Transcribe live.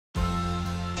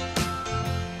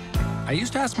I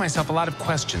used to ask myself a lot of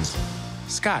questions.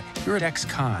 Scott, you're an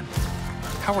ex-con.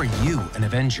 How are you an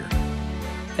Avenger?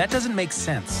 That doesn't make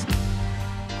sense.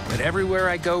 But everywhere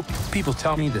I go, people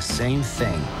tell me the same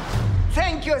thing.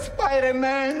 Thank you,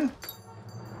 Spider-Man!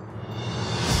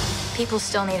 People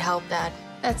still need help, Dad.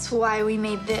 That's why we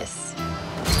made this.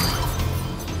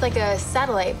 It's like a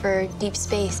satellite for deep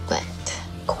space, but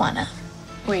quantum.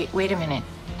 Wait a minute.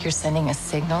 You're sending a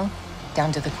signal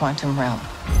down to the quantum realm.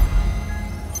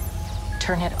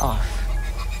 Turn it off.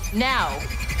 Now!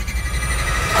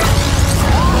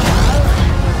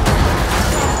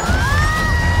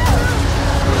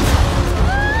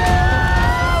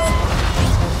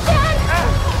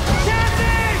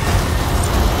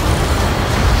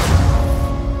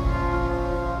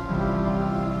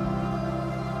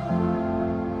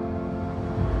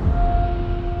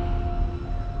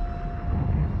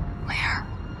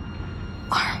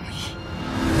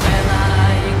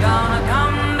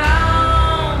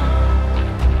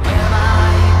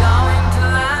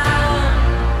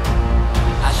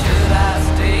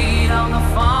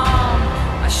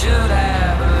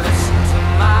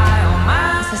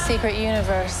 Secret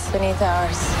universe beneath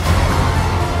ours.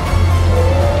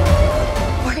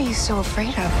 What are you so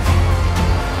afraid of?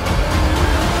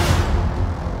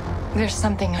 There's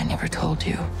something I never told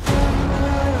you.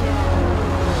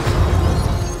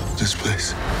 This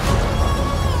place,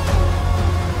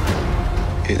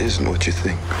 it isn't what you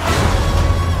think.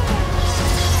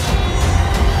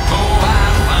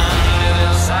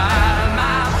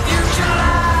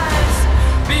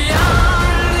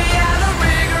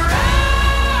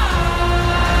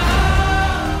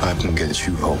 I can get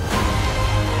you home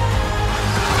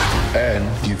and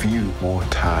give you more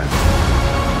time.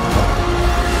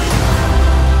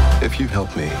 If you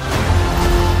help me,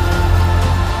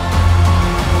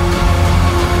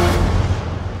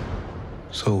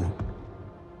 so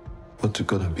what's it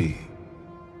gonna be,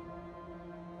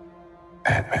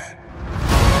 Ant Man?